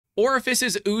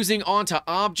orifices oozing onto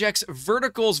objects,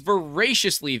 verticals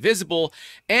voraciously visible,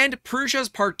 and Prusa's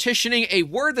partitioning a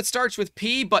word that starts with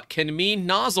P but can mean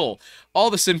nozzle. All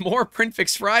this and more,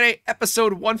 PrintFix Friday,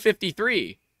 episode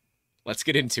 153. Let's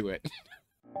get into it.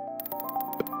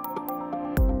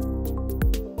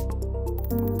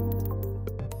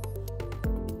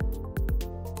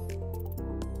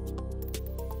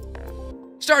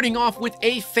 Starting off with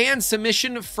a fan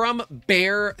submission from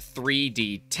Bear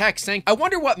 3D Tech saying, I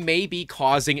wonder what may be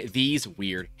causing these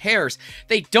weird hairs.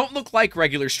 They don't look like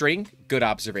regular string. Good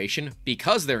observation,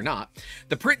 because they're not.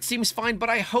 The print seems fine, but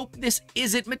I hope this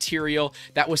isn't material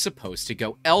that was supposed to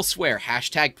go elsewhere.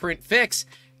 Hashtag PrintFix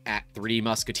at 3D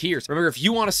Musketeers. Remember, if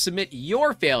you want to submit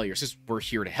your failures, because we're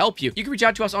here to help you, you can reach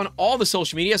out to us on all the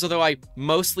social medias, although I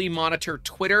mostly monitor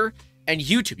Twitter and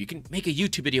YouTube. You can make a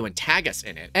YouTube video and tag us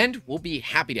in it, and we'll be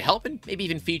happy to help and maybe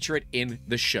even feature it in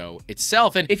the show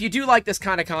itself. And if you do like this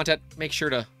kind of content, make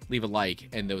sure to leave a like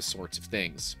and those sorts of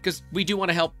things, because we do want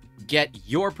to help get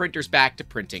your printers back to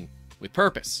printing with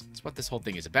purpose. That's what this whole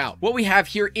thing is about. What we have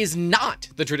here is not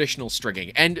the traditional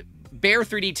stringing, and Bear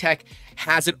 3D Tech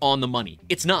has it on the money.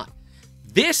 It's not.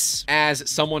 This, as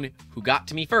someone who got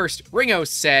to me first, Ringo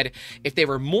said, if they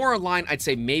were more aligned, I'd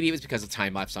say maybe it was because of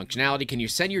time-lapse functionality. Can you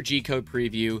send your G-code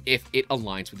preview if it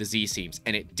aligns with the Z-seams?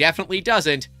 And it definitely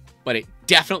doesn't, but it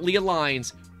definitely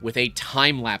aligns with a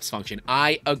time-lapse function.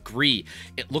 I agree.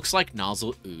 It looks like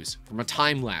nozzle ooze from a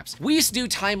time-lapse. We used to do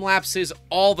time-lapses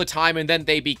all the time, and then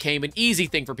they became an easy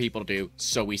thing for people to do,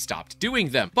 so we stopped doing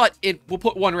them. But we'll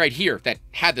put one right here that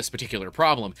had this particular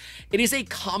problem. It is a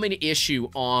common issue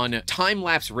on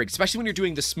time-lapse rigs, especially when you're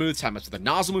doing the smooth time-lapse, where the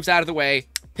nozzle moves out of the way,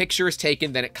 picture is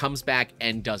taken, then it comes back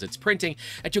and does its printing,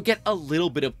 and you'll get a little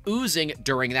bit of oozing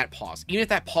during that pause. Even if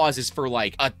that pause is for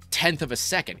like a 1/10 of a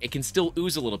second, it can still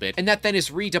ooze a little bit, and that then is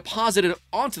redeposited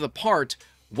onto the part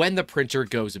when the printer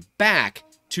goes back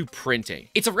to printing.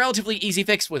 It's a relatively easy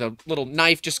fix. With a little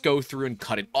knife, just go through and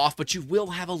cut it off, but you will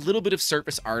have a little bit of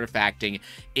surface artifacting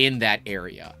in that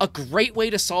area. A great way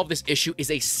to solve this issue is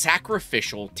a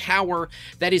sacrificial tower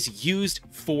that is used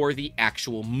for the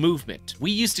actual movement.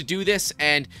 We used to do this,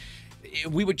 and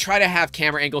we would try to have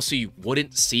camera angles so you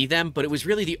wouldn't see them, but it was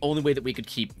really the only way that we could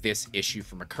keep this issue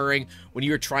from occurring when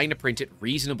you were trying to print at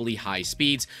reasonably high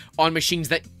speeds on machines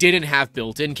that didn't have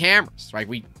built-in cameras, right?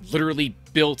 We literally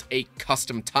built a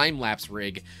custom time-lapse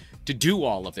rig to do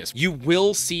all of this. You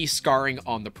will see scarring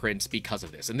on the prints because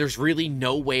of this, and there's really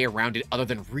no way around it other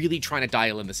than really trying to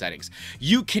dial in the settings.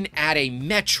 You can add a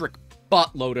metric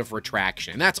buttload of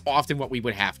retraction, and that's often what we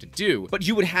would have to do, but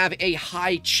you would have a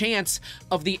high chance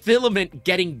of the filament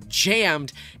getting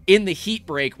jammed in the heat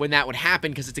break when that would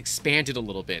happen because it's expanded a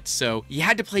little bit. So you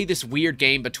had to play this weird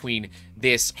game between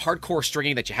this hardcore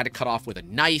stringing that you had to cut off with a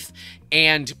knife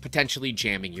and potentially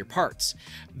jamming your parts.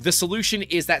 The solution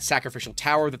is that sacrificial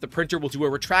tower that the printer will do a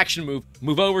retraction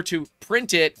move over to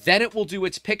print it, then it will do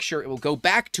its picture, it will go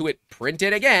back to it, print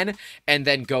it again, and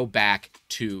then go back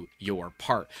to your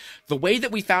part. The way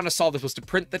that we found to solve this was to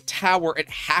print the tower at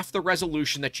half the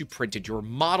resolution that you printed your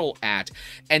model at,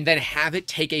 and then have it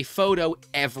take a photo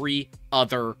every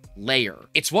other layer.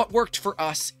 It's what worked for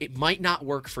us. It might not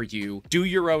work for you. Do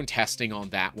your own testing on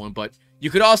that one, but you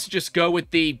could also just go with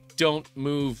the don't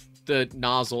move the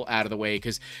nozzle out of the way,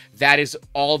 because that is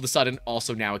all of a sudden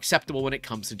also now acceptable when it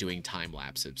comes to doing time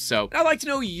lapses. So I'd like to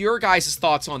know your guys'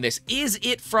 thoughts on this. Is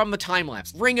it from the time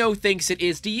lapse? Ringo thinks it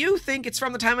is. Do you think it's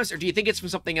from the time lapse, or do you think it's from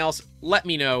something else? Let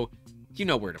me know. You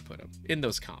know where to put them in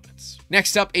those comments.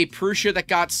 Next up, a Prusa that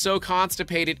got so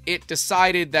constipated it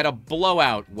decided that a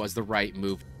blowout was the right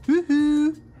move.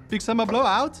 Woohoo! Big summer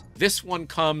blowout. This one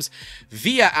comes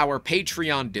via our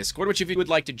Patreon Discord, which if you would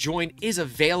like to join is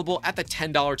available at the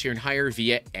 $10 tier and higher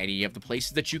via any of the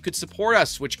places that you could support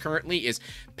us, which currently is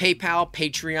PayPal,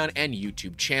 Patreon, and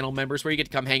YouTube channel members, where you get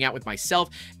to come hang out with myself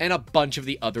and a bunch of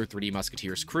the other 3D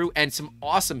Musketeers crew and some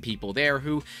awesome people there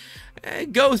who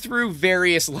go through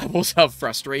various levels of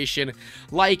frustration,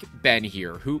 like Ben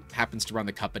here, who happens to run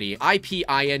the company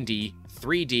IPIND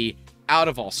 3D out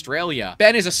of Australia.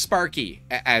 Ben is a Sparky,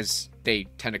 as they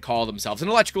tend to call themselves, an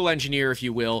electrical engineer, if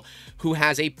you will, who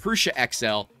has a Prusa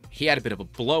XL. He had a bit of a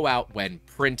blowout when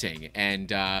printing, and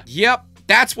yep,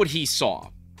 that's what he saw.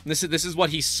 This is what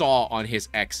he saw on his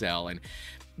XL, and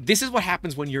this is what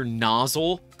happens when your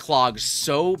nozzle clogs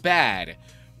so bad,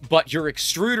 but your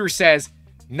extruder says,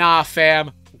 nah,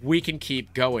 fam, we can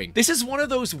keep going. This is one of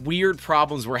those weird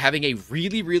problems where having a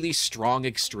really, really strong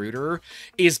extruder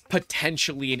is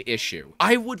potentially an issue.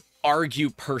 I would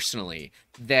argue personally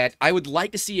that I would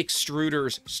like to see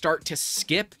extruders start to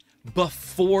skip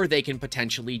before they can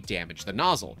potentially damage the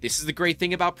nozzle. This is the great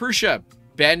thing about Prusa.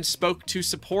 Ben spoke to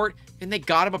support, and they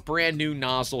got him a brand new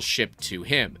nozzle shipped to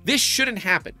him. This shouldn't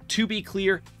happen. To be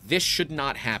clear, this should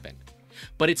not happen.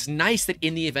 But it's nice that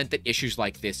in the event that issues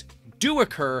like this do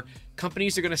occur,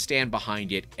 companies are going to stand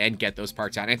behind it and get those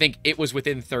parts out. And I think it was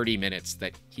within 30 minutes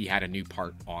that he had a new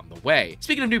part on the way.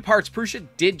 Speaking of new parts, Prusa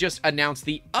did just announce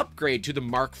the upgrade to the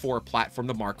Mark IV platform,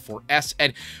 the Mark IVs,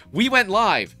 and we went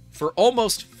live for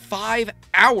almost 5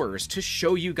 hours to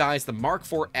show you guys the Mark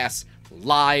IVs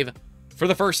live for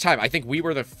the first time. I think we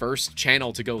were the first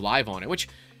channel to go live on it, which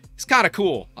is kind of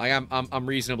cool. I'm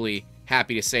reasonably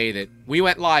happy to say that we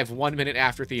went live 1 minute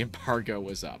after the embargo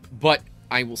was up. But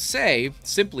I will say,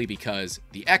 simply because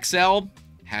the XL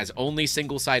has only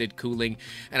single-sided cooling,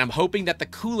 and I'm hoping that the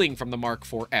cooling from the Mark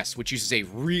IVs, which uses a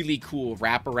really cool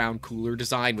wraparound cooler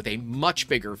design with a much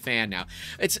bigger fan now.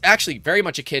 It's actually very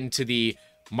much akin to the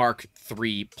Mark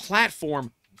III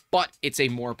platform, but it's a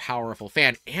more powerful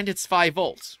fan, and it's 5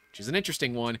 volts, which is an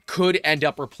interesting one, could end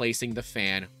up replacing the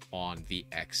fan on the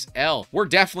XL. We're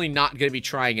definitely not going to be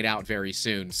trying it out very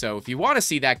soon, so if you want to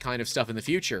see that kind of stuff in the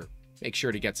future, make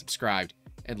sure to get subscribed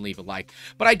and leave a like.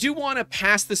 But I do want to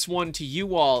pass this one to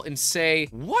you all and say,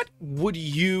 what would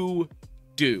you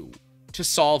do to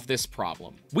solve this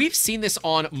problem? We've seen this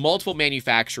on multiple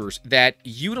manufacturers that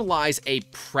utilize a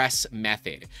press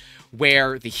method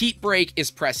where the heat break is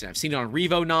pressed. I've seen it on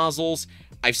Revo nozzles.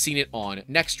 I've seen it on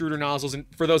Extruder nozzles. And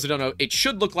for those who don't know, it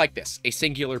should look like this, a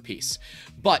singular piece.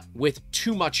 But with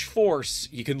too much force,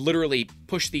 you can literally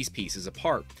push these pieces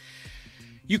apart.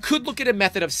 You could look at a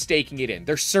method of staking it in.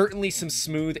 There's certainly some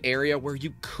smooth area where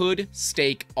you could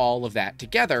stake all of that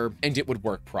together and it would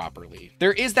work properly.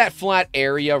 There is that flat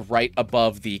area right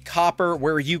above the copper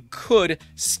where you could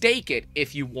stake it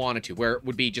if you wanted to, where it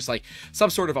would be just like some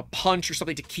sort of a punch or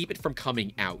something to keep it from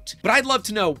coming out. But I'd love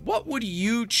to know, what would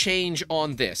you change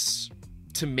on this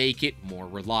to make it more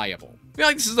reliable? I feel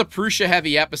like this is a Prusa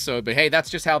heavy episode, but hey, that's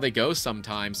just how they go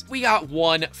sometimes. We got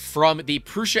one from the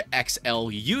Prusa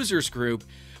XL users group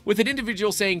with an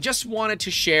individual saying, just wanted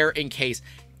to share in case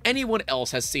anyone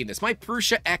else has seen this. My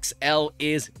Prusa XL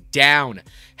is down.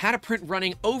 Had a print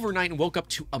running overnight and woke up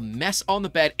to a mess on the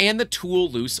bed and the tool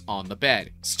loose on the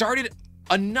bed. Started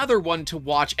another one to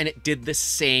watch and it did the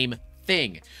same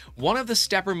thing. One of the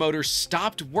stepper motors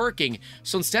stopped working,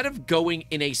 so instead of going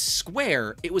in a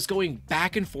square, it was going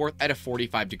back and forth at a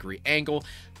 45-degree angle.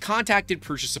 Contacted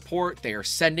Prusa support. They are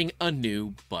sending a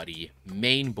new buddy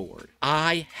mainboard.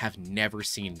 I have never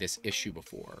seen this issue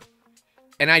before,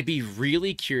 and I'd be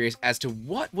really curious as to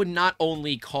what would not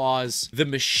only cause the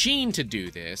machine to do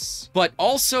this, but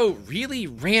also really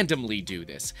randomly do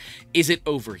this. Is it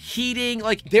overheating?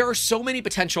 Like, there are so many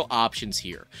potential options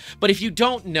here. But if you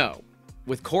don't know,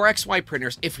 with Core XY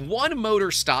printers, if one motor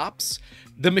stops,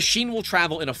 the machine will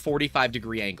travel in a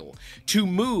 45-degree angle. To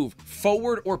move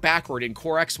forward or backward in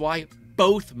Core XY,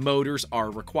 both motors are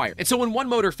required. And so when one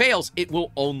motor fails, it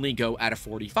will only go at a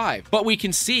 45. But we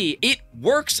can see it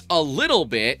works a little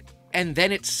bit and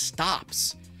then it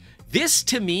stops. This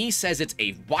to me says it's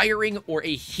a wiring or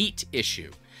a heat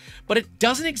issue, but it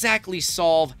doesn't exactly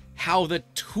solve how the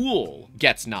tool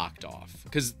gets knocked off,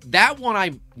 because that one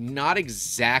I'm not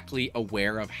exactly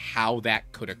aware of how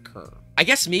that could occur. I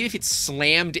guess maybe if it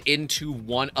slammed into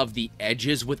one of the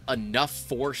edges with enough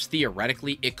force,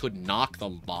 theoretically, it could knock the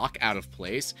lock out of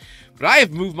place. But I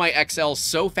have moved my XL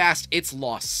so fast, it's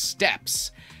lost steps,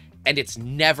 and it's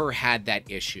never had that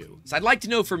issue. So I'd like to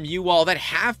know from you all that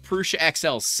have Prusa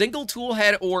XL, single tool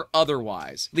head or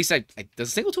otherwise. At least,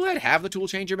 does single tool head have the tool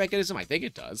changer mechanism? I think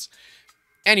it does.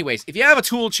 Anyways, if you have a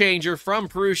tool changer from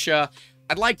Prusa,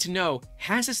 I'd like to know,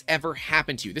 has this ever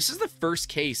happened to you? This is the first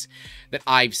case that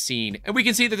I've seen, and we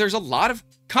can see that there's a lot of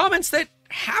comments that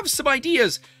have some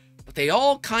ideas, but they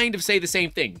all kind of say the same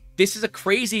thing. This is a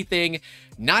crazy thing.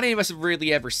 Not any of us have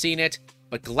really ever seen it,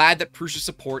 but glad that Prusa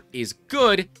support is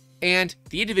good, and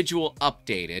the individual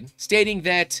updated, stating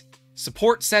that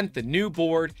support sent the new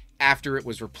board after it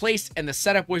was replaced and the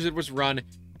setup wizard was run,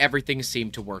 everything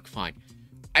seemed to work fine.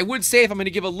 I would say, if I'm going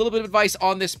to give a little bit of advice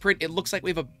on this print, it looks like we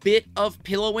have a bit of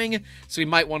pillowing, so we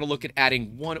might want to look at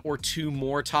adding 1 or 2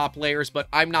 more top layers, but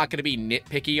I'm not going to be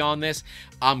nitpicky on this.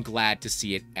 I'm glad to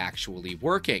see it actually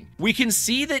working. We can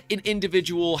see that an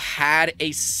individual had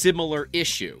a similar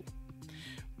issue,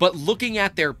 but looking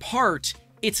at their part,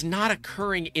 it's not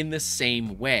occurring in the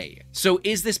same way. So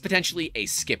is this potentially a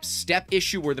skip step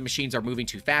issue where the machines are moving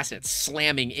too fast and it's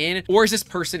slamming in? Or is this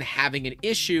person having an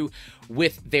issue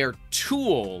with their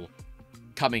tool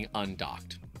coming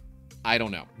undocked? I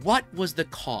don't know. What was the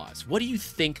cause? What do you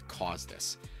think caused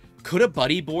this? Could a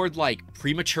buddy board like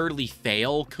prematurely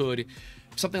fail? Could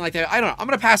something like that? I don't know. I'm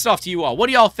going to pass it off to you all. What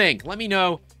do y'all think? Let me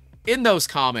know in those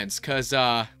comments, because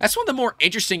that's one of the more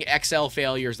interesting XL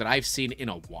failures that I've seen in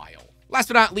a while. Last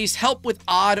but not least, help with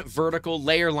odd vertical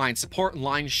layer lines, support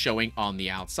lines showing on the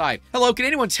outside. Hello, can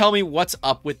anyone tell me what's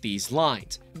up with these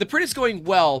lines? The print is going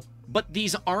well, but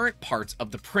these aren't parts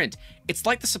of the print. It's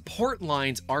like the support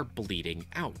lines are bleeding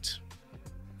out.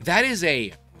 That is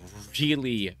a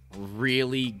really,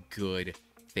 really good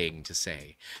thing to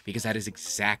say, because that is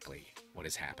exactly what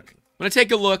is happening. I'm gonna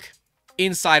take a look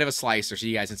inside of a slicer so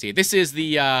you guys can see it. This is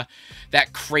the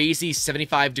that crazy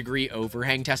 75-degree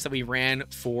overhang test that we ran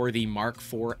for the Mark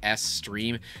IV's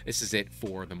stream. This is it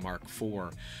for the Mark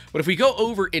IV. But if we go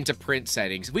over into print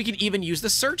settings, we can even use the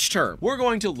search term. We're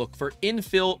going to look for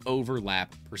infill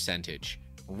overlap percentage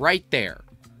right there.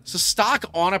 So stock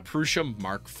on a Prusa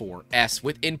Mark IV's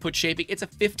with input shaping, it's a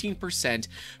 15%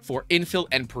 for infill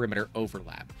and perimeter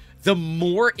overlap. The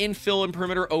more infill and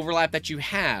perimeter overlap that you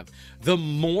have, the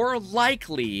more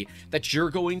likely that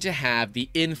you're going to have the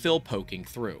infill poking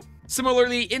through.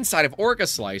 Similarly, inside of Orca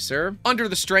Slicer, under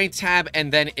the Strength tab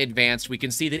and then Advanced, we can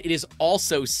see that it is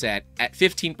also set at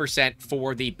 15%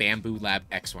 for the Bamboo Lab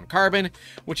X1 Carbon,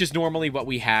 which is normally what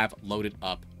we have loaded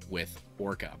up with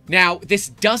Orca. Now, this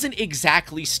doesn't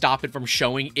exactly stop it from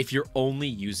showing if you're only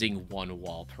using one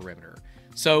wall perimeter.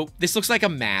 So this looks like a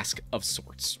mask of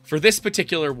sorts. For this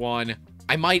particular one,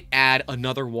 I might add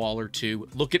another wall or two.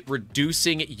 Look at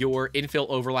reducing your infill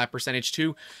overlap percentage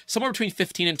to somewhere between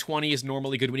 15 and 20 is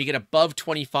normally good. When you get above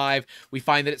 25, we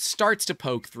find that it starts to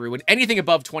poke through, and anything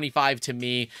above 25 to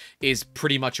me is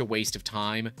pretty much a waste of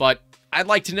time. But I'd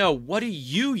like to know, what do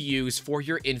you use for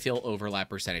your infill overlap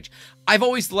percentage? I've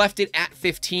always left it at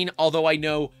 15, although I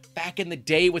know back in the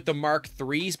day with the Mark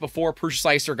IIIs, before Prusa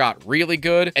Slicer got really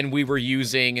good and we were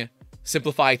using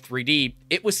Simplify 3D,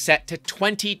 it was set to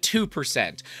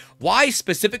 22%. Why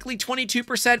specifically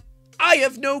 22%? I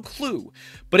have no clue,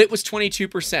 but it was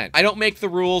 22%. I don't make the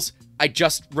rules, I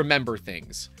just remember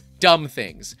things. Dumb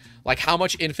things, like how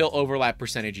much infill overlap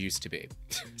percentage used to be.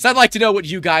 So I'd like to know what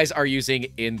you guys are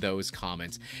using in those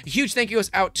comments. A huge thank you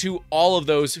goes out to all of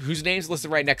those whose names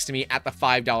listed right next to me at the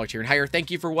 $5 tier and higher.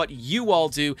 Thank you for what you all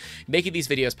do, making these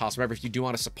videos possible. Remember, if you do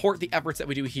want to support the efforts that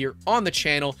we do here on the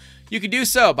channel, you can do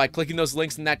so by clicking those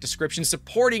links in that description,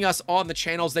 supporting us on the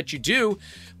channels that you do,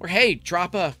 or hey,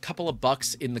 drop a couple of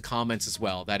bucks in the comments as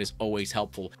well. That is always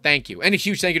helpful. Thank you. And a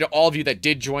huge thank you to all of you that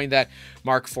did join that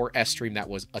Mark IV's stream. That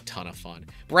was a ton of fun.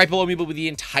 But right below me will be the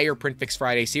entire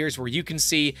PrintFixFriday series, where you can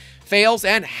see fails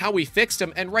and how we fixed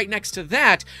them. And right next to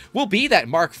that will be that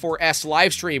Mark IV's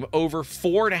live stream, over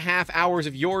 4.5 hours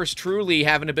of yours truly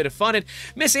having a bit of fun. And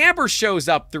Miss Amber shows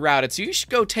up throughout it, so you should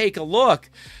go take a look.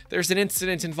 There's an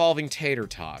incident involving tater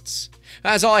tots.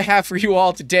 That's all I have for you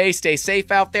all today. Stay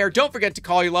safe out there. Don't forget to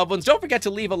call your loved ones. Don't forget to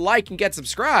leave a like and get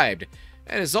subscribed.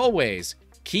 And as always,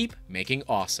 keep making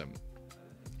awesome.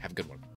 Have a good one.